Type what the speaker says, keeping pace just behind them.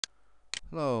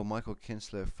Hello, Michael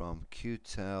Kinsler from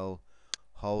QTEL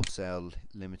Wholesale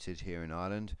Limited here in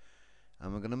Ireland,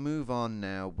 and we're going to move on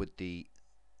now with the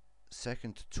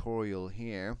second tutorial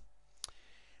here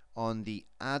on the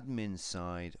admin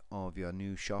side of your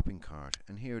new shopping cart.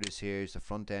 And here it is. Here's the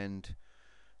front end.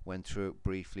 Went through it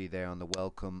briefly there on the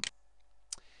welcome.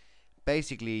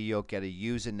 Basically, you'll get a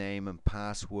username and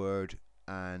password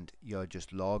and you'll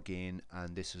just log in,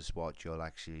 and this is what you'll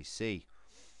actually see.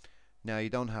 Now,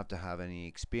 you don't have to have any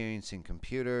experience in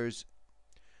computers,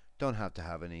 don't have to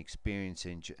have any experience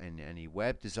in any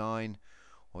web design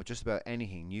or just about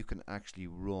anything. You can actually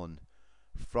run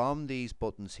from these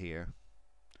buttons here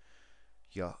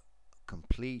your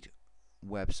complete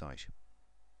website.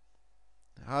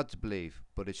 Hard to believe,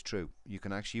 but it's true. You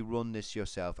can actually run this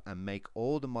yourself and make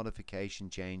all the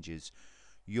modification changes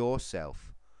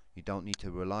yourself. You don't need to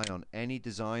rely on any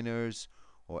designers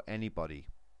or anybody.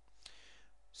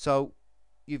 So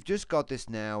you've just got this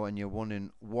now and you're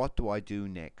wondering, what do I do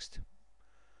next?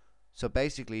 So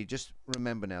basically, just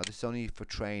remember now, this is only for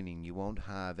training. You won't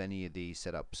have any of these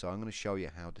set up, so I'm going to show you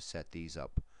how to set these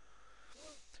up.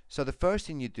 So the first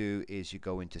thing you do is you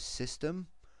go into System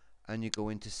and you go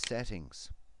into Settings.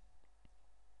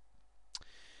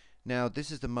 Now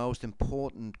this is the most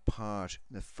important part,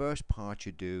 the first part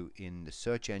you do in the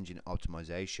search engine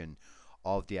optimization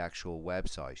of the actual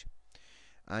website.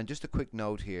 And just a quick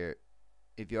note here,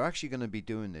 if you're actually going to be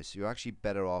doing this, you're actually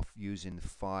better off using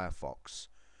Firefox,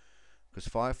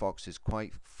 because Firefox is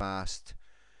quite fast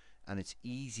and it's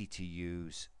easy to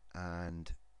use, and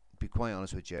to be quite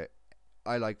honest with you,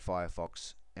 I like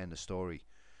Firefox, end of story.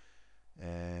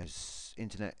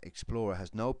 Internet Explorer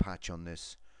has no patch on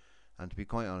this, and to be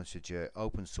quite honest with you,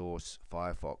 open source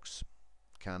Firefox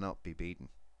cannot be beaten.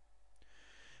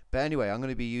 But anyway, I'm going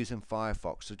to be using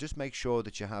Firefox, so just make sure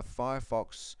that you have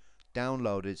Firefox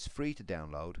downloaded. It's free to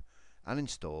download and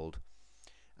installed,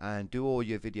 and do all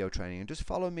your video training and just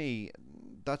follow me.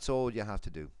 That's all you have to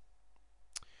do.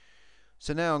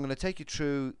 So now I'm going to take you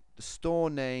through the store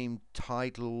name,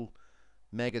 title,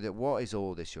 mega. What is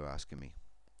all this, you're asking me?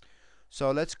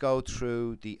 So let's go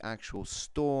through the actual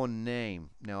store name.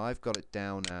 Now I've got it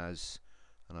down as,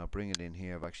 and I'll bring it in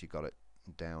here, I've actually got it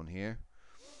down here.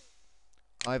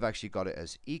 I've actually got it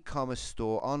as e-commerce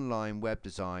store online web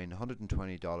design,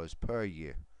 $120 per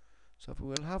year. So if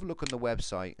we'll have a look on the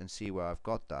website and see where I've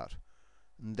got that,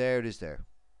 and there it is there.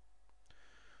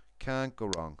 Can't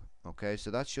go wrong. Okay, so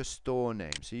that's your store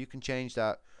name. So you can change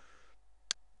that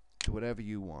to whatever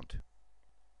you want.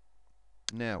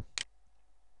 Now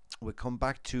we'll come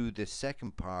back to the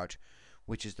second part,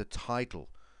 which is the title.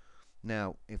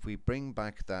 Now if we bring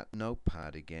back that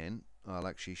notepad again, I'll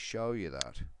actually show you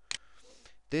that.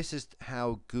 This is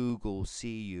how Google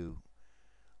see you.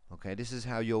 Okay, this is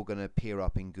how you're going to appear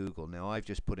up in Google. Now I've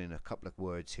just put in a couple of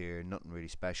words here, nothing really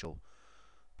special,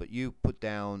 but you put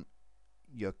down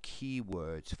your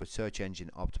keywords for search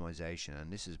engine optimization, and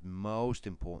this is most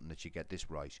important that you get this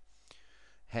right.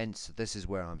 Hence, this is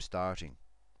where I'm starting.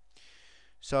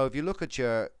 So if you look at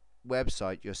your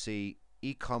website, you'll see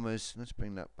e-commerce. Let's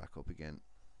bring that back up again.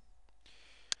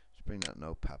 Let's bring that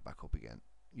notepad back up again.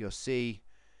 You'll see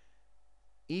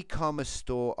e-commerce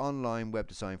store, online web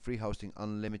design, free hosting,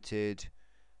 unlimited.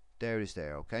 There it is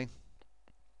there, okay?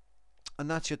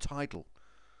 And that's your title.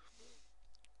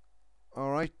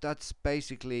 Alright, that's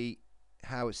basically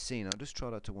how it's seen. I'll just try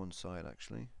that to one side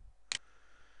actually.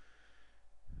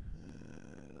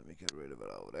 Let me get rid of it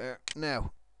over there.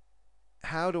 Now,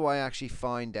 how do I actually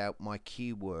find out my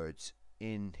keywords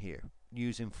in here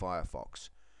using Firefox?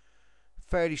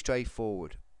 Fairly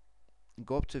straightforward.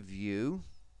 Go up to View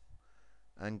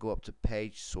and go up to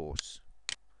Page Source.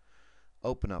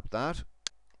 Open up that,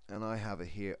 and I have it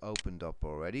here opened up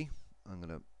already. I'm going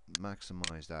to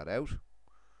maximize that out.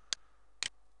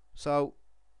 So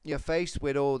you're faced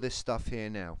with all this stuff here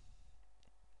now,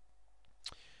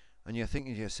 and you're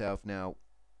thinking to yourself, now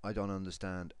I don't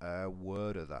understand a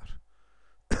word of that.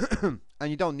 And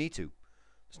you don't need to.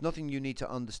 There's nothing you need to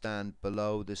understand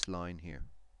below this line here.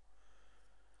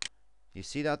 You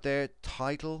see that there?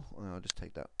 Title. I'll just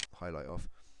take that highlight off.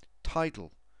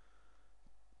 Title.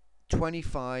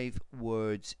 25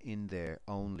 words in there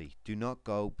only. Do not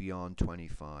go beyond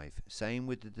 25. Same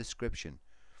with the description.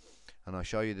 And I'll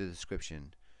show you the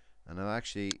description. And I'll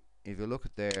actually, if you look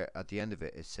at there at the end of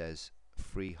it, it says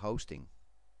free hosting.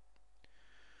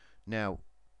 Now,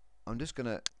 I'm just going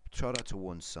to throw that to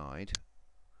one side,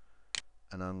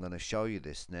 and I'm going to show you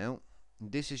this now.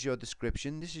 This is your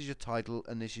description, this is your title,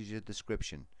 and this is your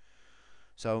description.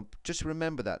 So just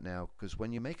remember that now, because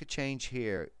when you make a change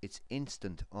here, it's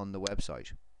instant on the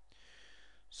website.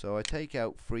 So I take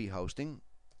out free hosting,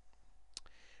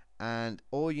 And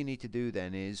all you need to do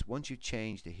then is, once you've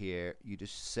changed it here, you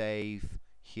just save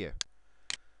here,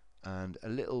 and a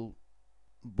little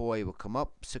boy will come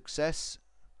up, success.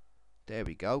 There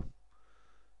we go.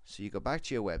 So you go back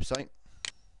to your website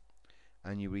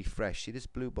and you refresh. See this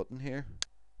blue button here?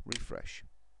 Refresh.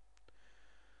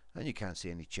 And you can't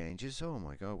see any changes. Oh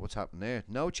my god, what's happened there?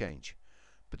 No change.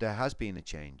 But there has been a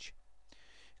change.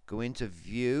 Go into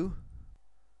view,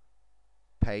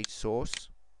 page source.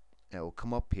 It will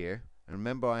come up here. And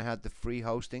remember, I had the free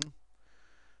hosting.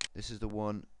 This is the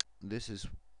one. This is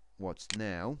what's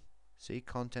now. See,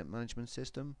 content management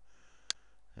system.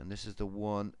 And this is the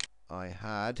one I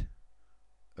had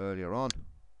earlier on.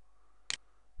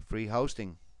 Free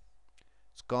hosting.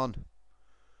 It's gone.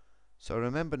 So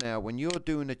remember now, when you're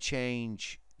doing a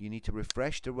change, you need to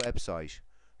refresh the website.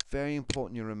 Very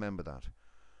important you remember that.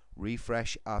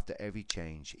 Refresh after every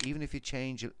change, even if you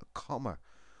change a comma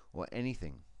or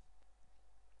anything.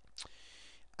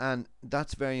 And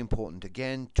that's very important.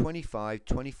 Again, 25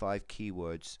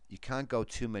 keywords. You can't go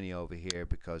too many over here,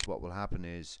 because what will happen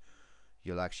is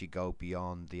you'll actually go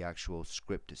beyond the actual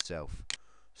script itself.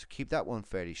 So keep that one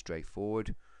fairly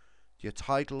straightforward. Your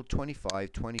title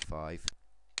 25,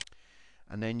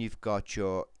 and then you've got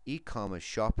your e-commerce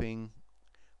shopping.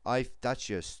 That's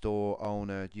your store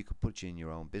owner. You could put in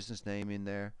your own business name in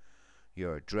there,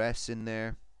 your address in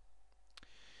there,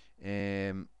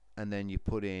 and then you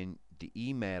put in the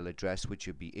email address which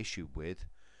you'll be issued with,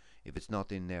 if it's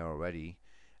not in there already,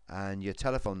 and your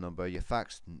telephone number, your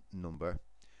fax number.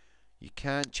 You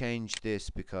can't change this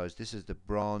because this is the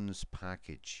bronze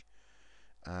package,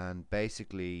 and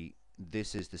basically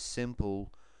this is the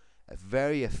simple,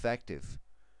 very effective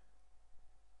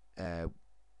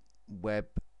web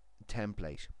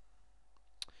template.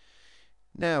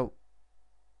 Now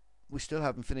we still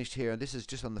haven't finished here, and this is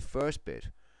just on the first bit.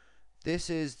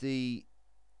 This is the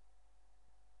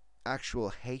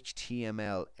actual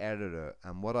HTML editor,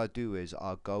 and what I do is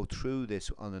I'll go through this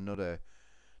on another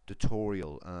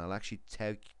tutorial, and I'll actually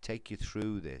take you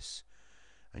through this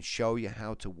and show you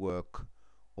how to work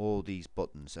all these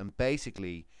buttons. And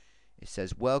basically it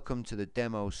says welcome to the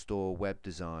demo store web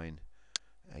design.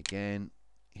 Again,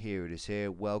 here it is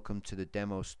here, welcome to the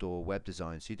demo store web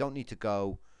design. So you don't need to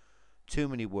go too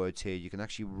many words here. You can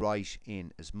actually write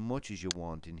in as much as you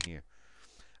want in here.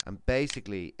 And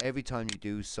basically every time you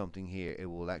do something here, it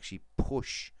will actually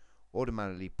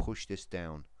automatically push this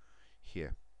down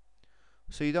here.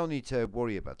 So you don't need to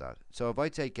worry about that. So if I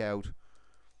take out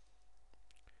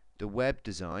the web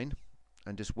design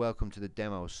and just welcome to the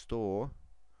demo store,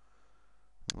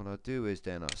 what I'll do is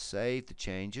then I'll save the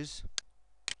changes,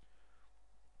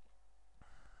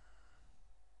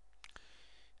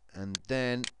 and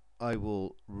then I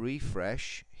will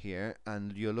refresh here,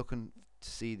 and you're looking to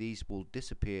see these will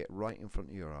disappear right in front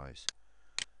of your eyes.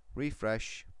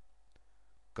 Refresh,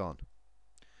 gone.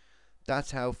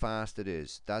 That's how fast it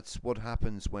is. That's what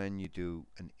happens when you do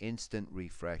an instant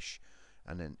refresh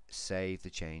and then save the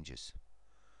changes.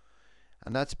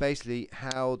 And that's basically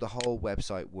how the whole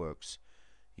website works.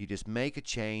 You just make a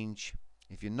change.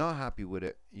 If you're not happy with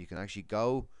it, you can actually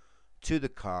go to the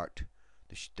cart,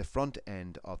 the front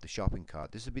end of the shopping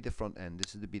cart. This would be the front end,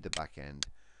 this would be the back end,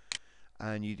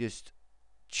 and you just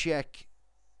check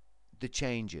the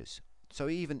changes. So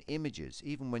even images,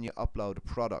 even when you upload a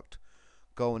product,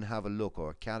 go and have a look,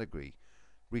 or a category,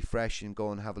 refresh and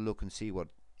go and have a look and see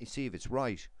if it's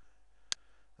right.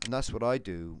 And that's what I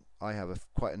do. I have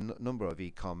quite a number of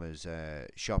e-commerce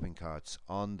shopping carts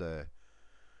on the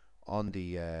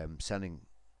selling,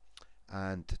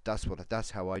 and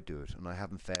that's how I do it, and I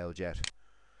haven't failed yet.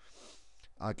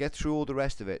 I'll get through all the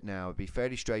rest of it now. It'll be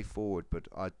fairly straightforward, but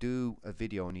I'll do a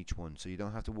video on each one, so you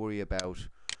don't have to worry about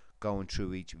going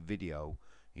through each video.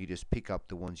 You just pick up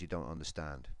the ones you don't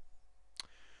understand.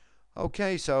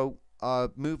 Okay, so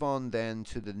I'll move on then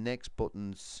to the next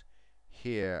buttons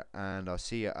here, and I'll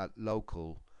see you at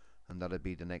local, and that'll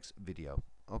be the next video.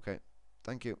 Okay,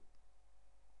 thank you.